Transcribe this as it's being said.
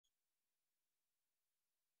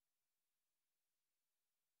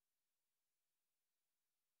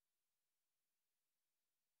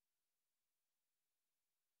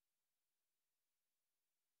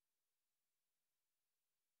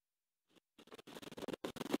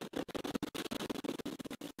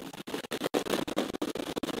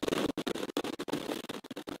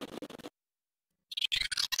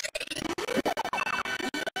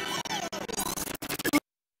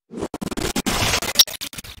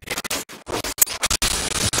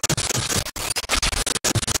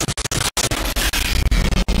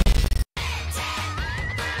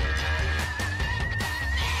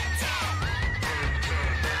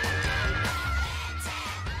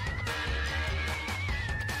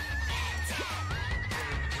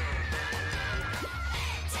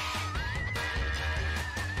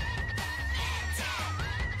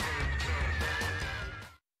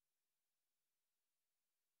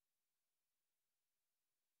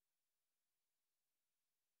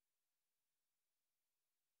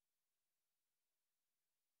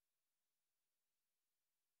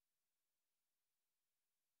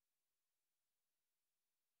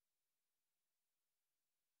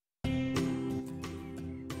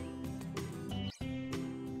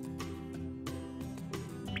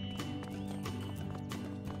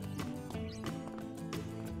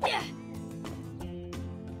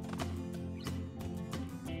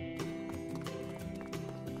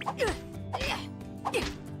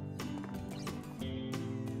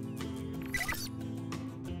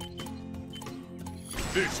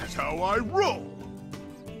This is how I roll.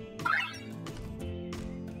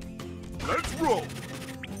 Let's roll.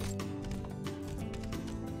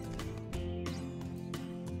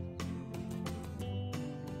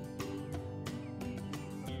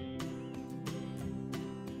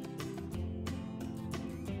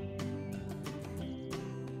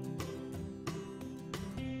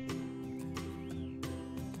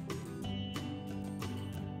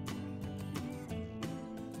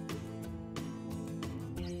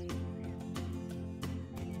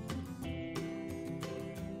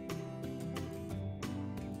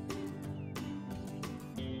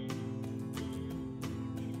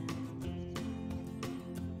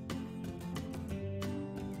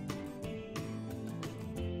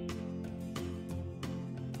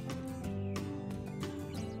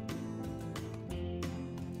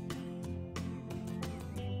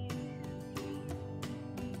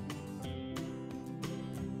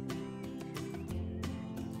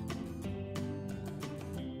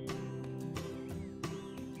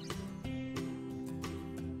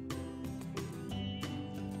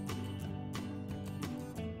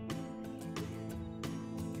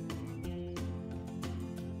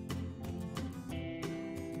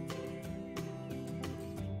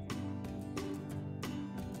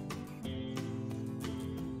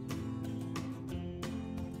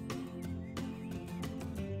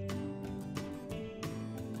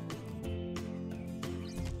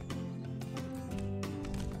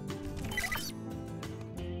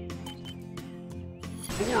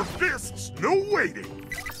 Four fists, no waiting!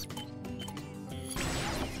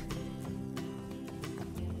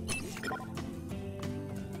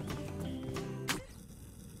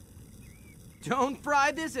 Don't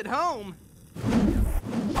fry this at home!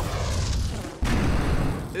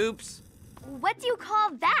 Oops. What do you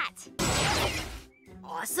call that?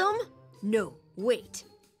 Awesome? No, wait.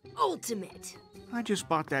 Ultimate. I just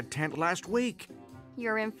bought that tent last week.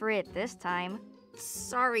 You're in for it this time.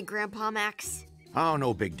 Sorry, Grandpa Max. Oh,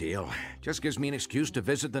 no big deal. Just gives me an excuse to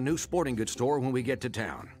visit the new sporting goods store when we get to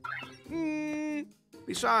town.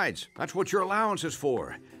 Besides, that's what your allowance is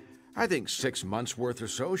for. I think 6 months' worth or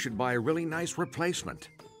so should buy a really nice replacement.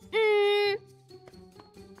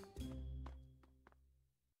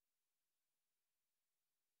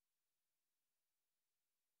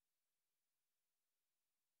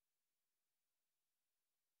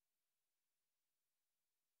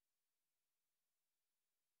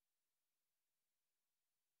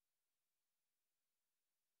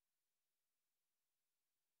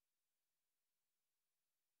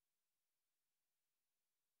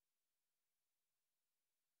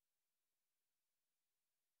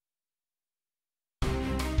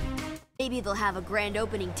 Maybe they'll have a grand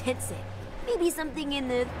opening tent sale. Maybe something in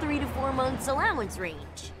the 3 to 4 months allowance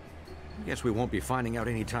range. Guess we won't be finding out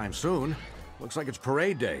anytime soon. Looks like it's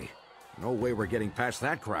parade day. No way we're getting past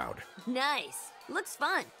that crowd. Nice. Looks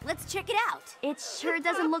fun. Let's check it out. It sure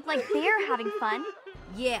doesn't look like they're having fun.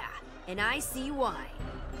 Yeah, and I see why.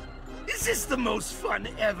 Is this the most fun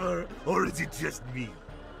ever, or is it just me?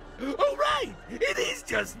 Oh, right! It is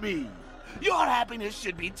just me! Your happiness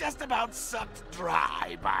should be just about sucked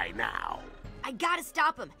dry by now. I gotta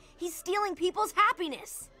stop him. He's stealing people's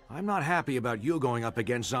happiness. I'm not happy about you going up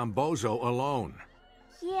against Zombozo alone.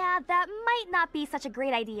 Yeah, that might not be such a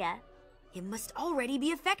great idea. It must already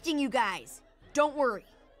be affecting you guys. Don't worry.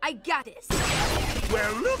 I got this.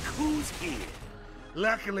 Well, look who's here.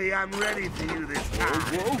 Luckily, I'm ready for you this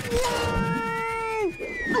time.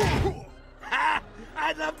 Ha!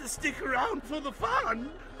 I'd love to stick around for the fun,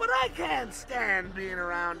 but I can't stand being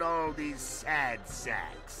around all these sad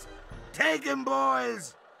sacks. Take 'em,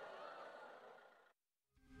 boys!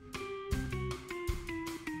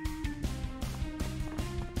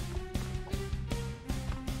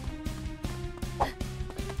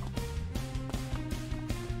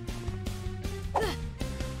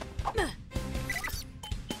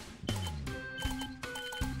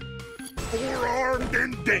 Forearmed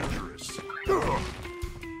and dangerous.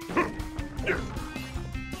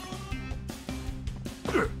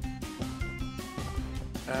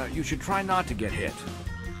 You should try not to get hit.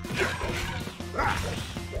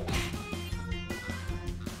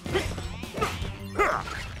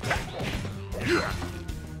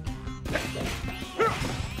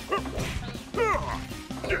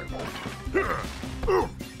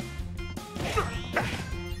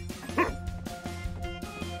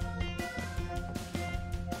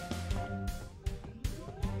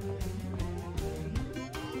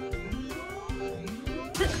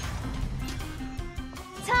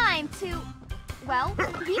 Time to, well, Now,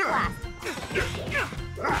 Heat Blast.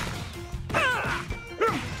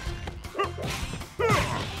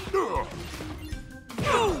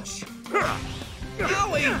 Ouch!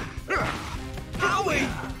 Owie! Owie!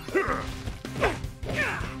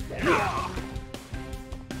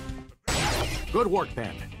 Good work,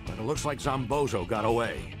 Ben. But it looks like Zombozo got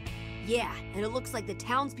away. Yeah, and it looks like the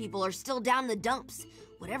townspeople are still down in the dumps.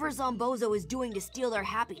 Whatever Zombozo is doing to steal their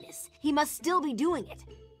happiness, he must still be doing it.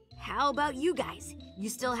 How about you guys? You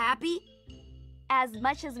still happy? As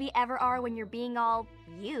much as we ever are when you're being all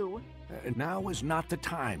you. Now is not the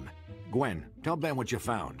time. Gwen, tell Ben what you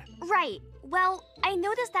found. Right. Well, I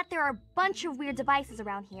noticed that there are a bunch of weird devices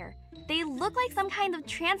around here. They look like some kind of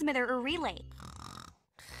transmitter or relay.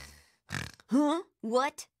 Huh?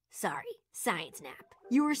 What? Sorry, science nap.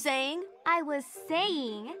 You were saying? I was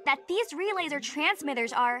saying that these relays or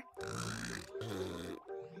transmitters are...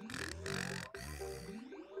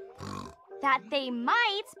 that they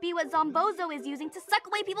might be what Zombozo is using to suck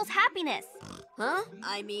away people's happiness. Huh?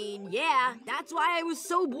 I mean, yeah, that's why I was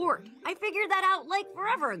so bored. I figured that out like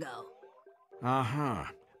forever ago. Uh-huh.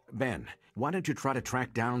 Ben, why don't you try to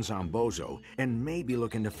track down Zombozo and maybe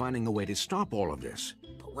look into finding a way to stop all of this?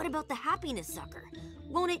 But what about the happiness sucker?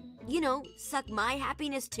 Won't it, suck my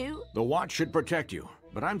happiness too? The watch should protect you,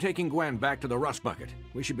 but I'm taking Gwen back to the rust bucket.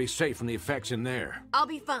 We should be safe from the effects in there. I'll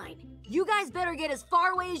be fine. You guys better get as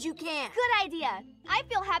far away as you can. Good idea. I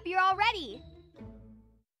feel happier already.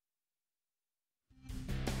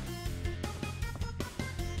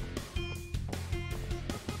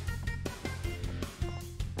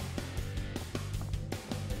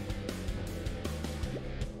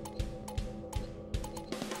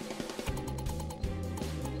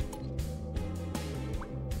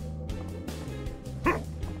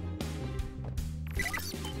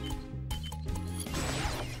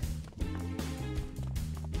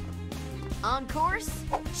 On course?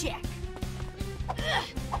 Check.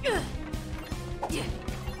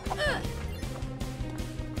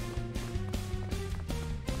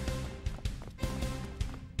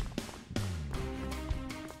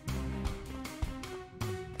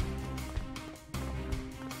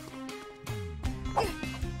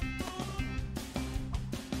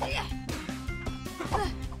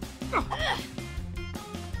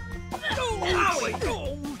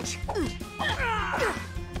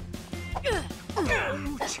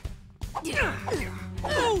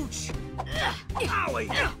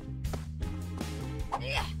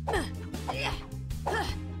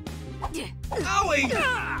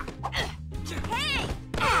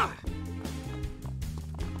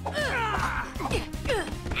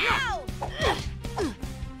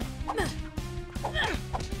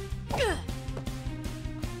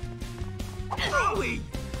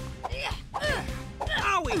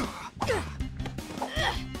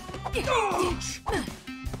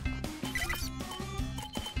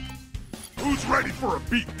 Who's ready for a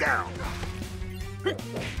beatdown?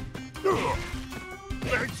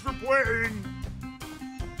 Thanks for playing.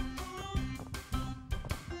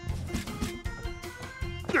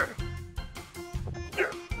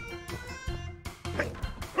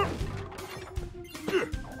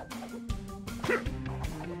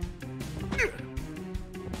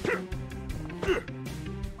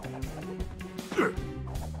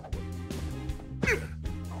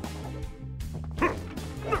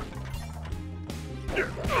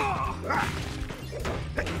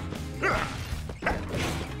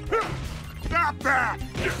 Stop that!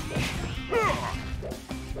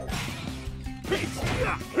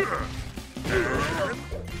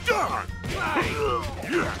 Done!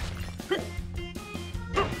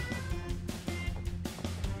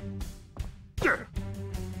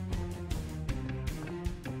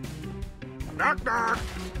 Knock, knock!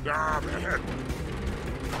 Ah, man.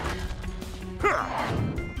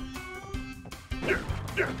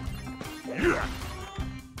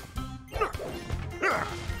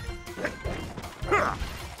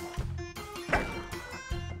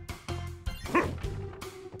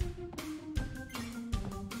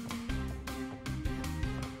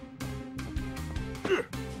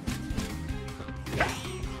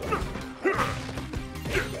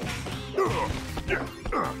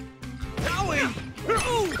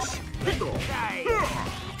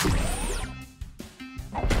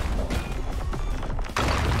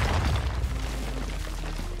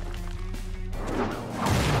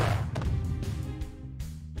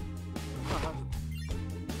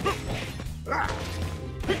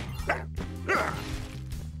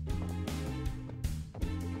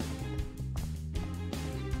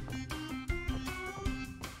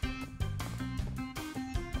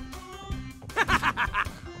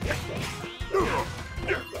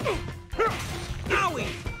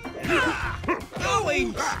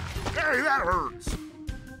 Ouch! Hey, that hurts.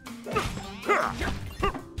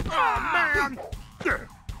 Oh, man.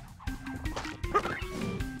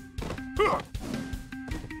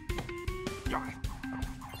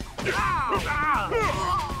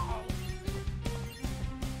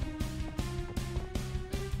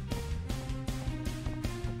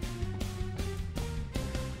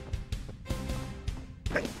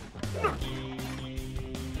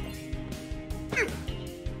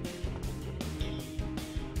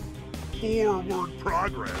 Forward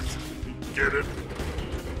progress. Get it?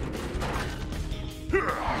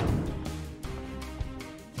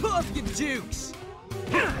 Puff your juice!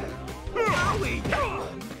 Owie!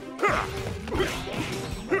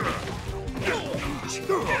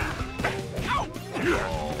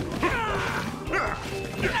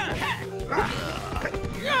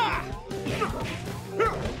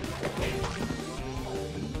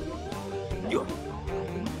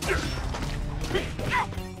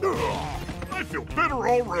 I feel better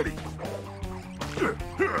already.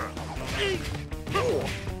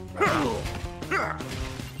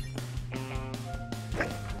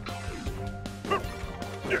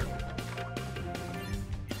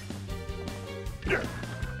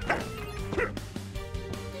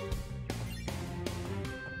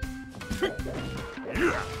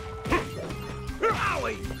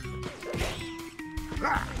 Owie!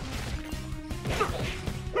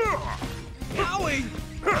 Owie!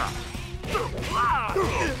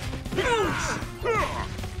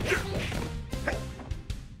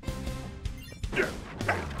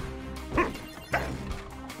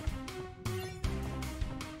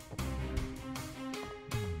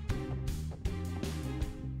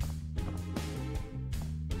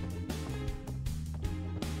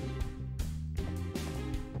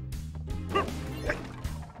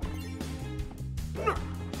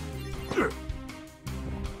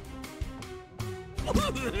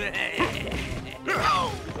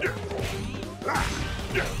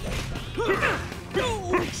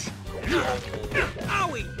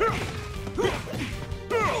 Owie!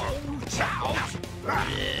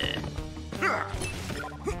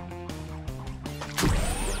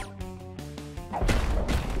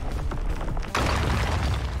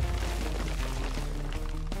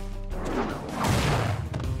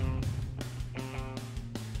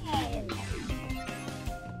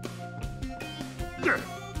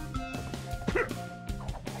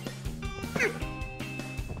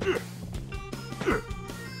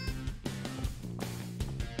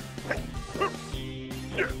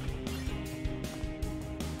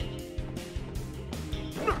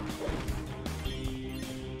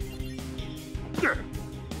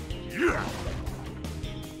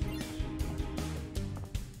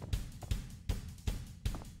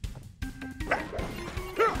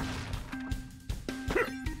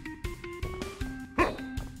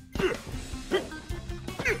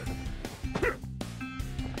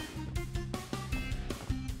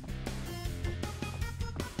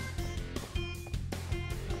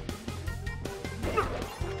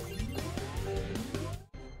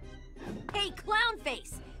 Hey, clown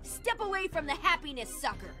face! Step away from the happiness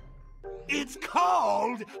sucker! It's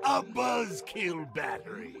called a buzzkill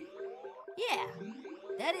battery. Yeah,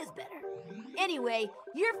 that is better. Anyway,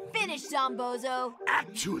 you're finished, Zombozo.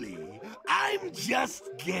 Actually, I'm just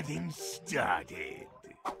getting started.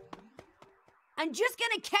 I'm just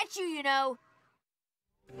gonna catch you, you know.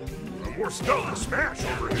 More stuff to smash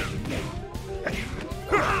over here.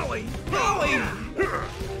 Owie! Owie!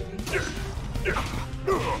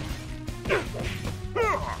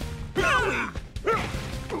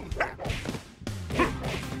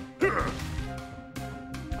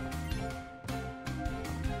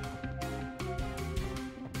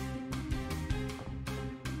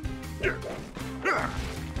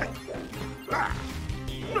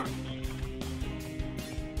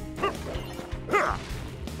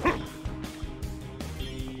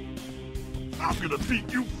 I'm gonna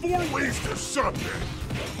beat you 4 ways to Sunday.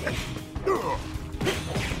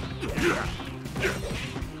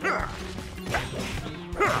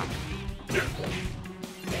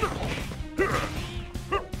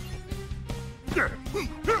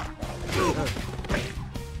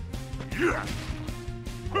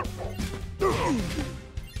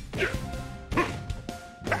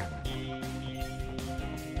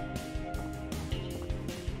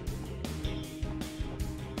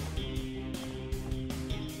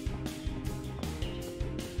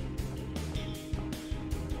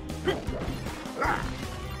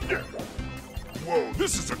 Whoa,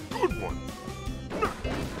 this is a good one.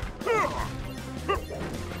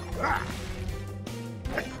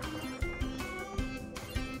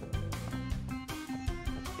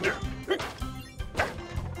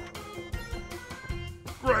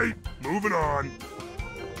 right, moving on.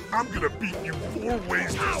 I'm gonna beat you 4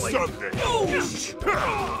 ways to Sunday.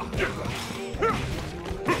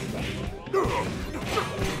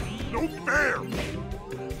 No fair!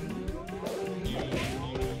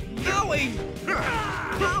 Owie!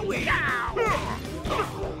 Owie!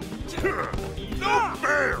 No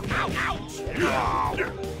fair! Ouch!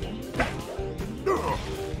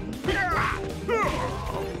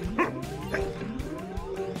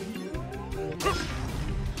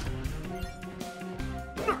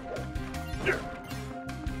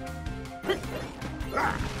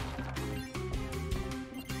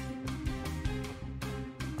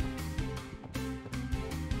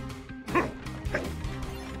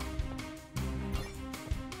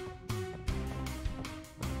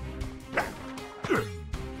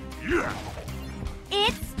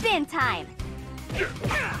 It's spin time.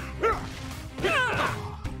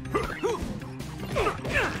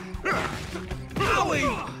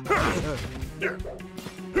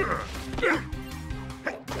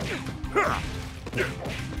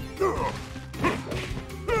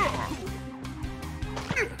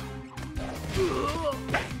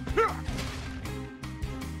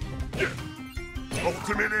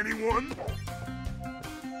 Ultimate, anyone?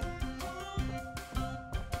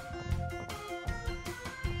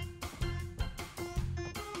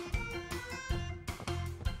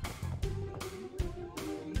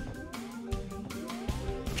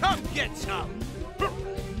 Come get some!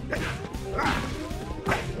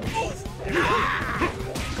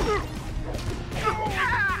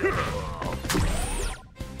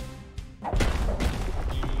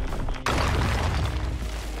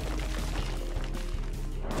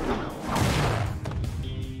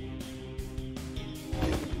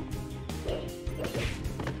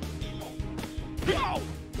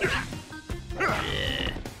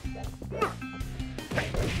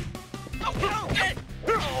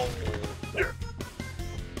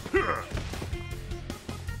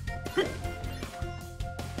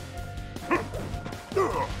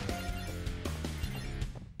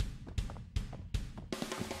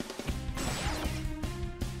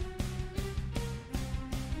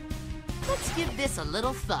 Let's give this a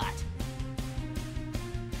little thought.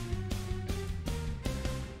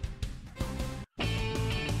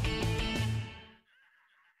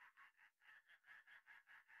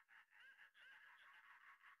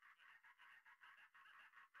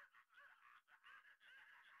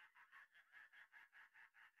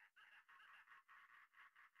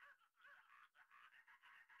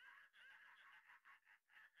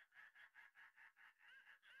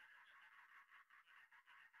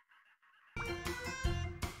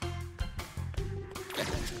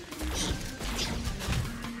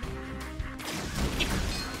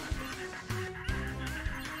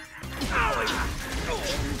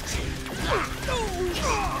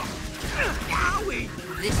 Owie!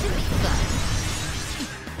 This should be fun.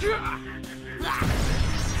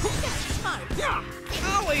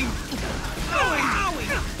 Owie! Owie! Owie!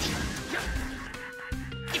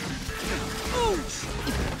 Ouch!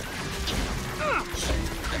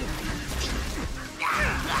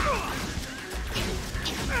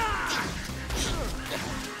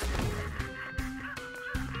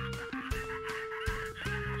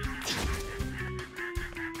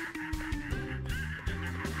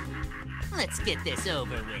 Let's get this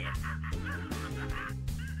over with.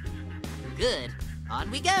 Good. On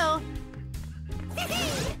we go.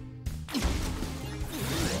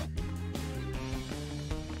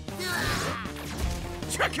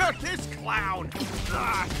 Check out this clown!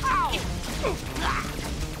 Ow!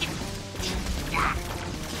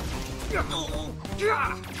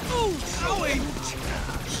 Owie!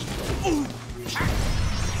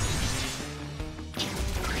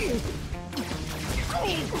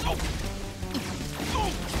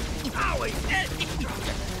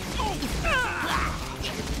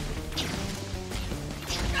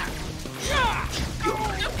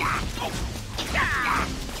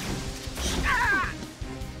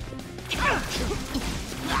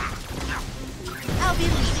 I'll be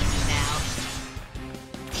leaving you now.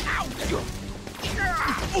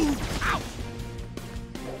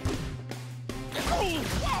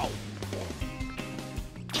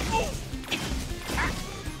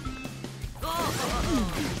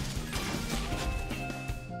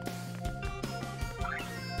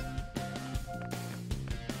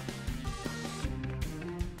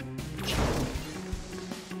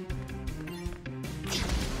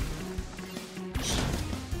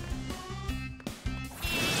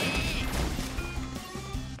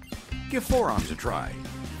 Give forearms a try.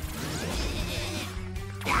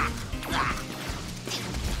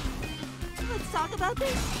 Let's talk about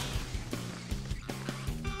this.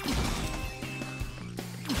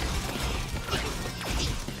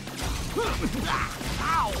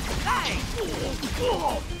 Ow! Hey!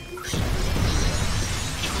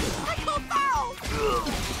 I call foul!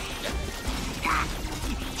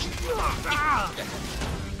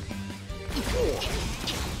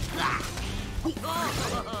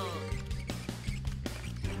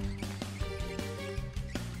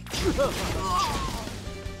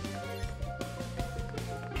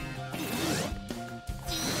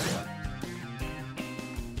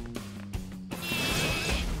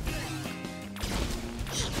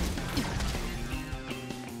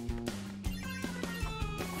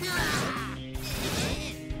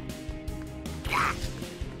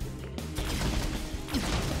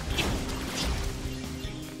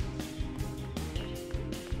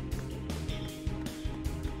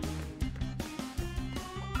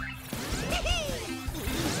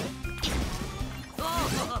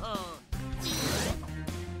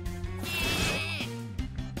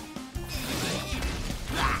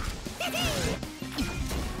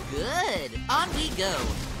 Good. On we go.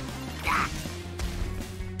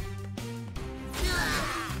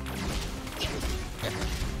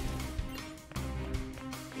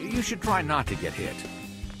 You should try not to get hit.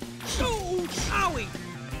 Oh, owie!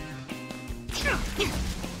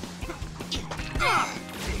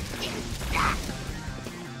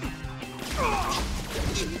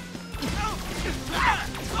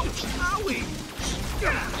 Owie!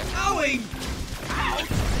 Owie!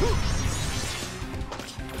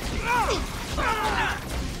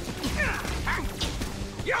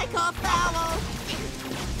 I call foul.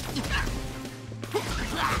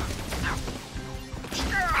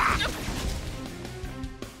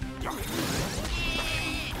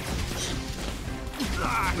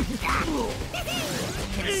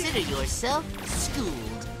 Consider yourself schooled.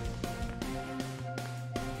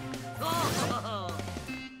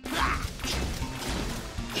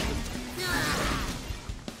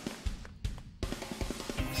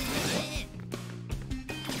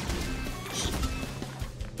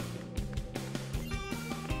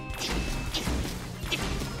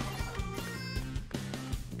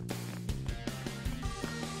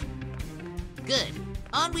 Good.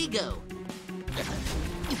 On we go.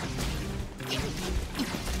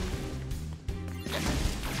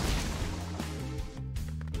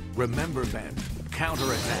 Remember, Ben.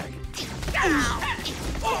 Counterattack.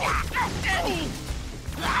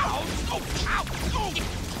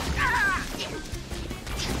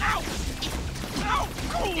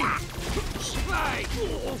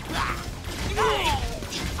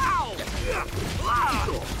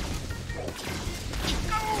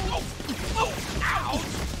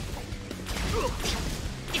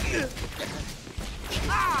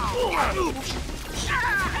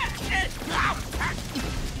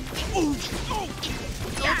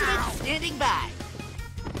 Ultimate standing by.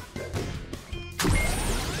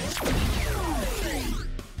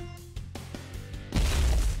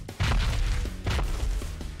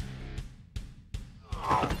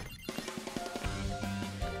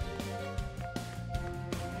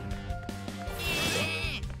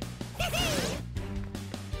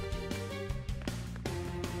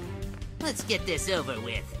 Let's get this over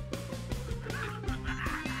with.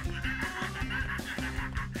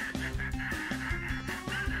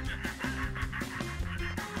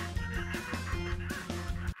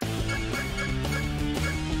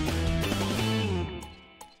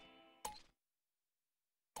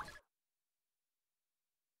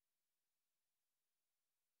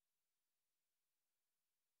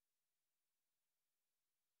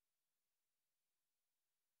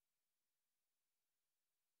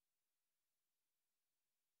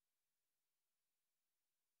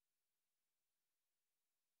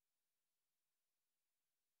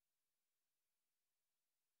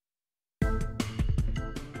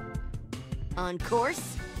 On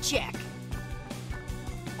course? Check.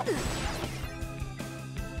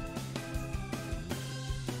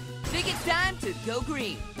 Think it's time to go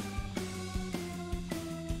green.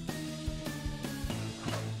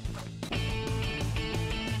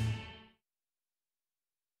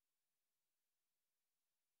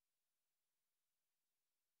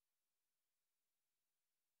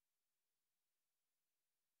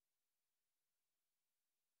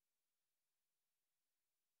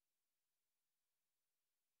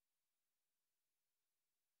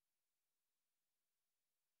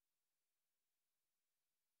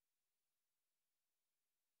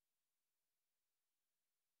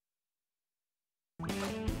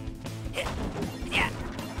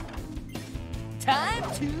 Time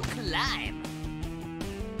to climb.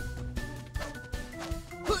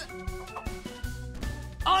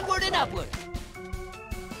 Onward and upward.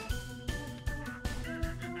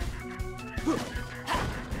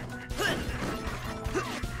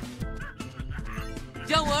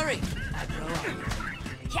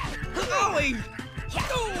 Owie!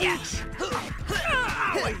 Ouch!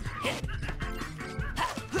 Owie!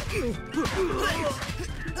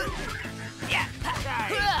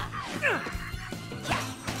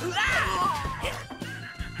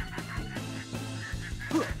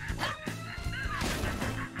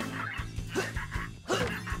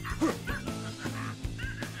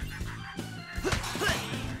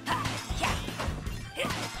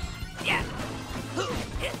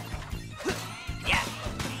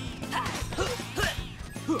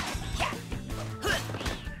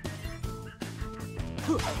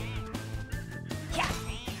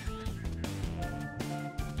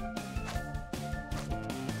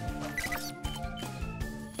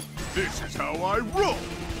 This is how I roll.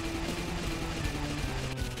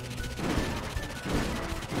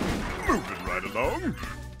 Moving right along.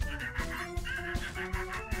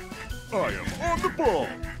 I am on the ball.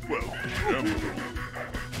 Well, I am.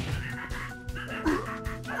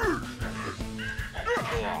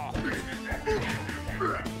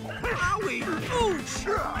 Owie! Ouch!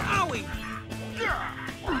 Owie!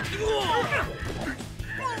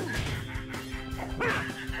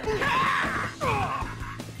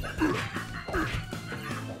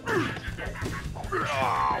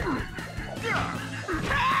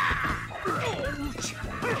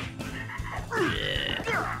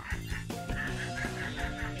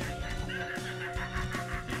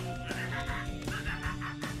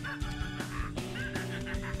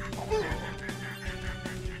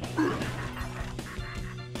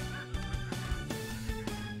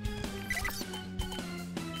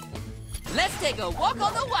 Let's take a walk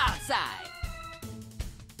on the wild side.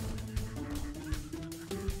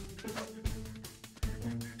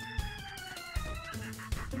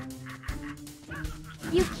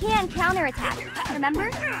 You can counterattack, remember?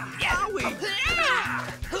 Owie!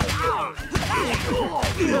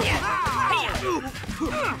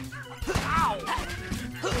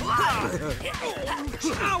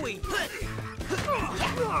 Owie!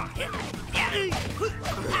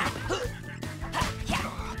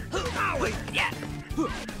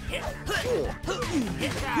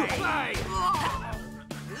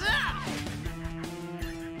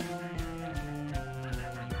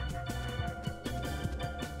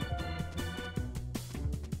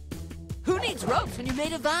 Who needs ropes when you're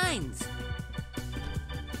made of vines?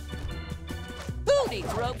 Who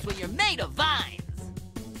needs ropes when you're made of vines?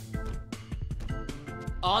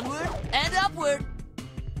 Onward and upward.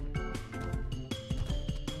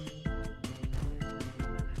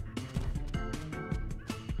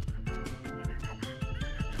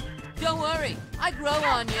 Don't worry, I grow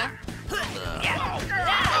on you.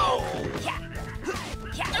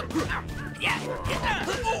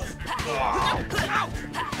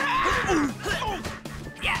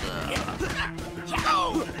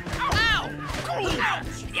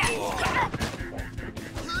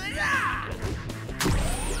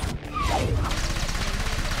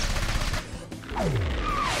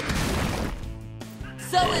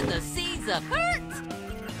 Sowing the seeds of hurt.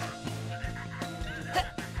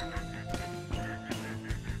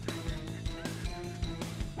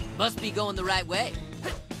 Must be going the right way.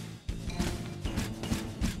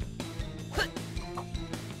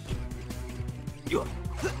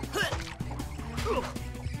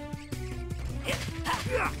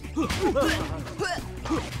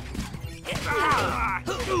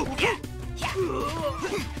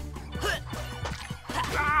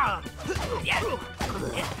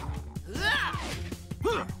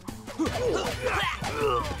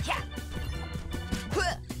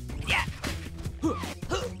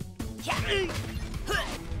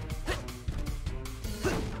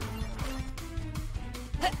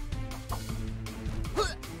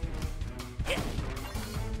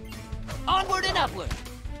 Onward and upward.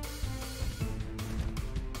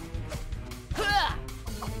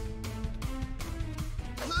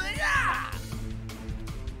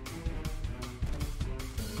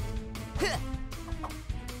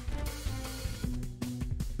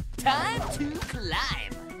 Time to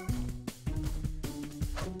climb.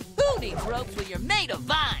 Who needs ropes when you're made of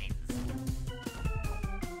vines?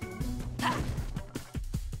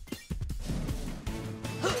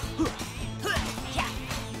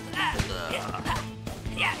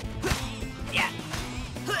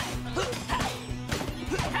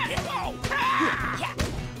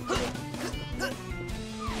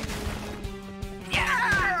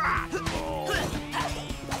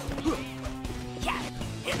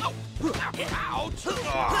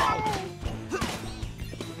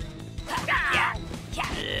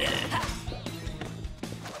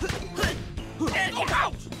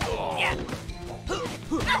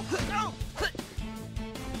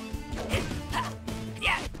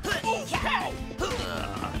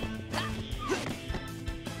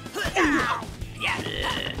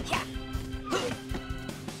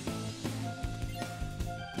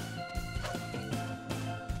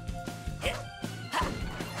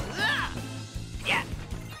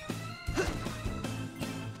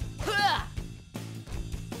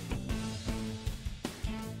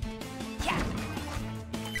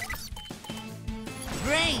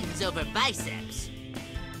 over biceps.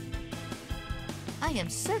 I am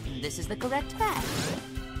certain this is the correct path.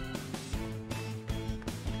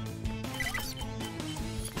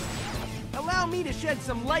 Allow me to shed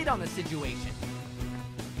some light on the situation.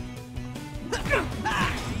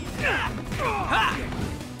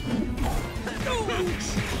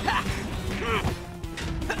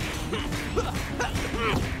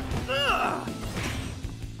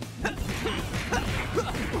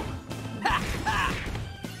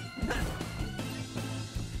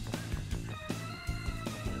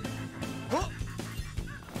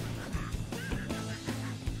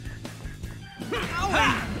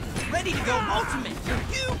 Ready to go ultimate.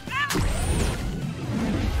 You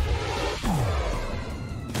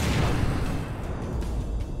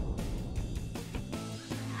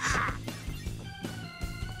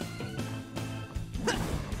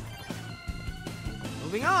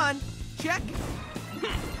moving on. Check.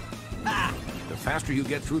 The faster you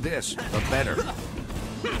get through this, the better.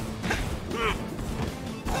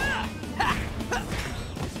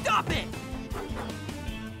 Stop it!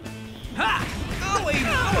 Ha! Owie!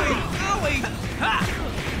 Owie! Owie! Ha!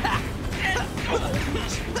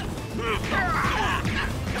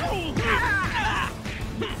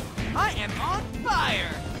 I am on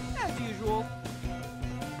fire, as usual.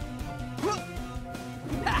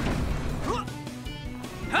 Ha!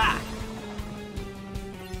 Ha!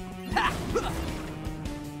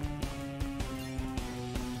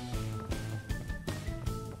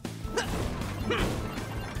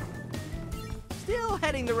 Still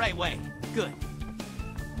heading the right way. Good.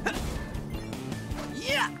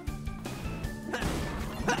 Yeah!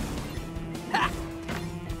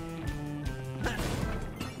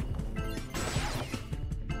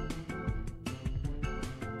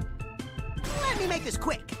 Let me make this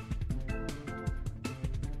quick.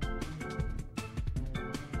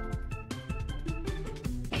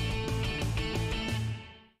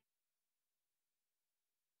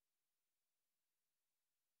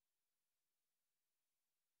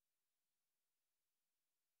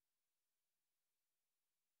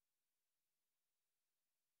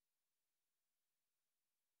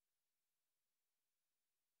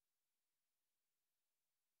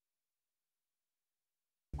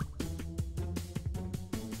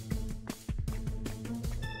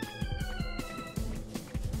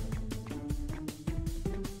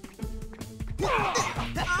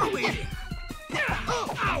 Owie!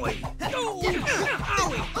 Owie! Owie!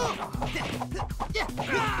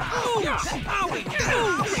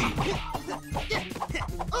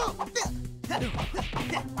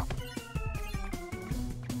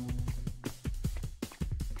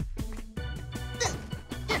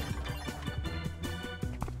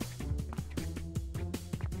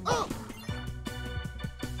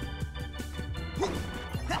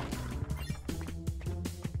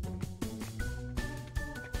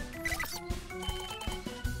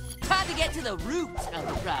 Time to get to the root of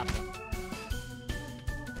the problem.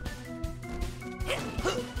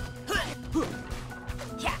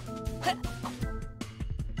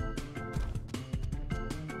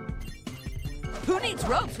 Who needs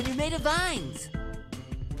ropes when you're made of vines?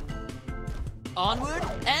 Onward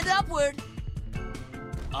and upward.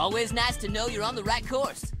 Always nice to know you're on the right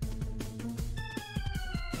course.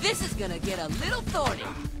 This is gonna get a little thorny.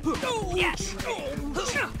 Yes.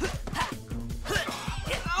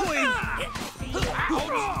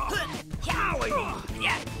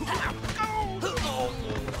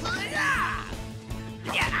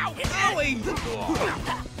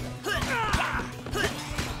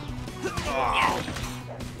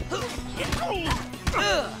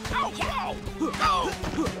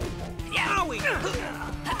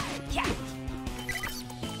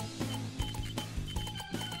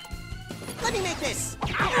 Let me make this.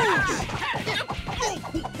 Get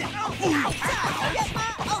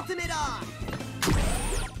my ultimate on.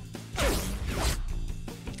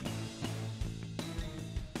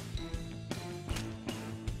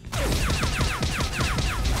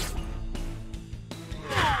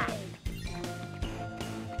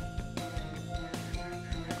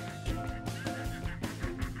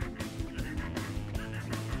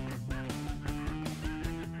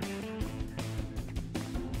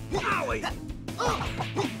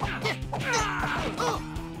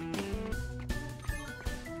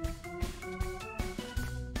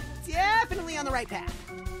 Definitely on the right path.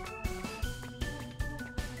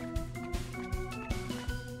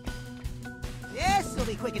 This will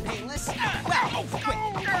be quick and painless. Well, quick.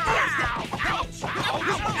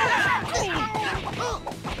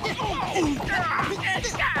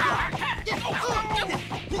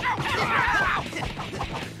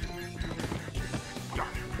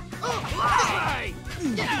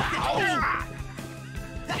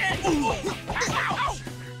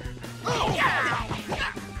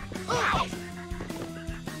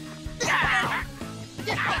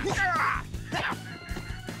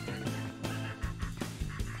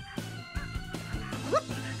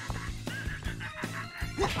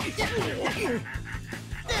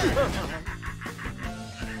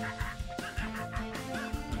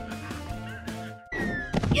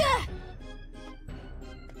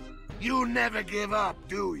 You never give up,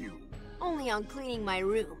 do you? Only on cleaning my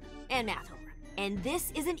room and math homework. And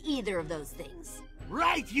this isn't either of those things.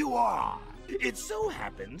 Right you are. It so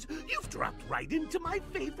happens you've dropped right into my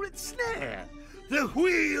favorite snare, the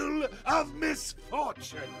Wheel of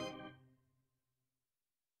Misfortune.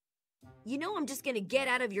 You know I'm just gonna get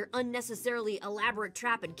out of your unnecessarily elaborate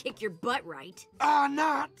trap and kick your butt, right? Or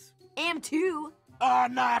not. Am too. Or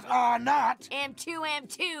not, or not. Am too, am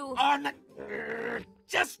too. Or not.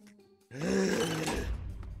 Just...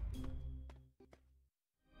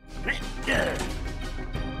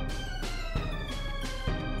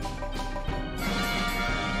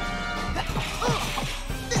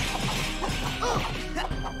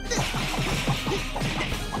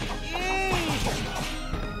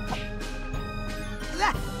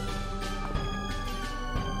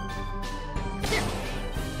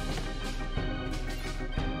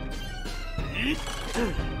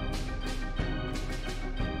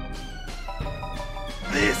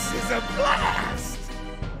 This is a blast!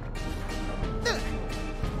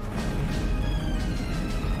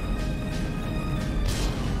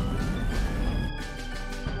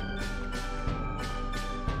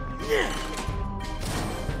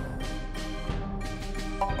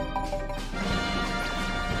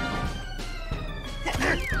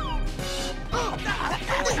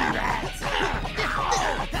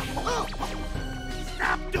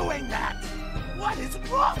 Stop doing that! What is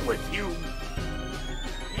wrong with you?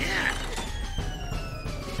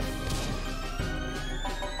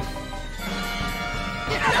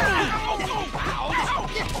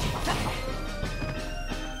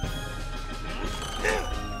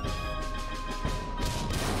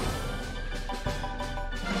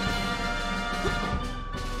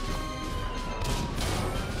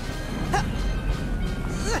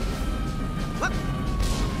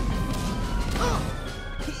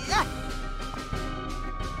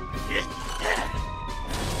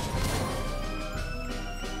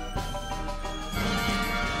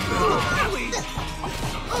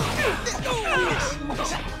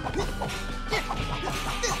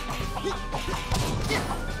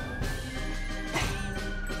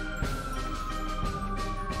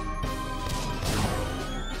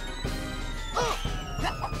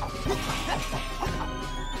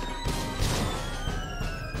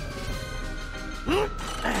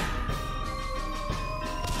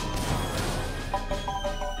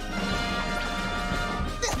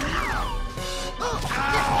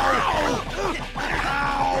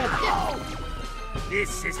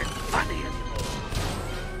 This isn't funny anymore.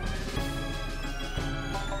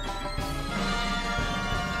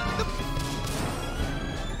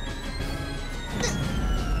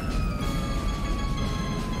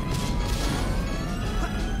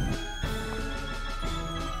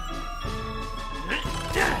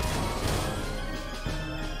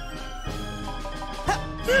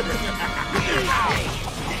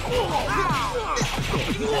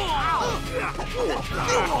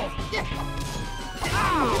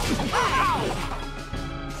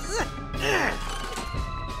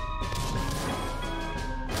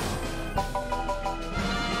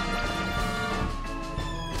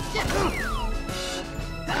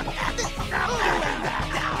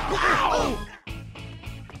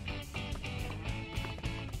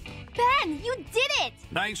 Ben, you did it!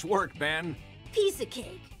 Nice work, Ben. Piece of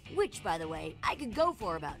cake. Which, by the way, I could go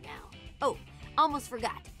for about now. Oh, almost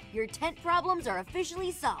forgot. Your tent problems are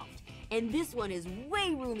officially solved. And this one is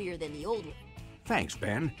way roomier than the old one. Thanks,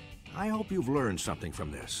 Ben. I hope you've learned something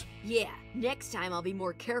from this. Yeah, next time I'll be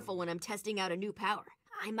more careful when I'm testing out a new power.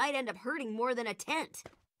 I might end up hurting more than a tent.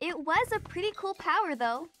 It was a pretty cool power,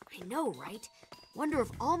 though. I know, right? Wonder if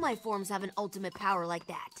all my forms have an ultimate power like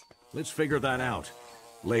that. Let's figure that out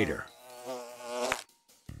later.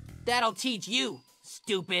 That'll teach you,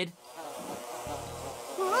 stupid.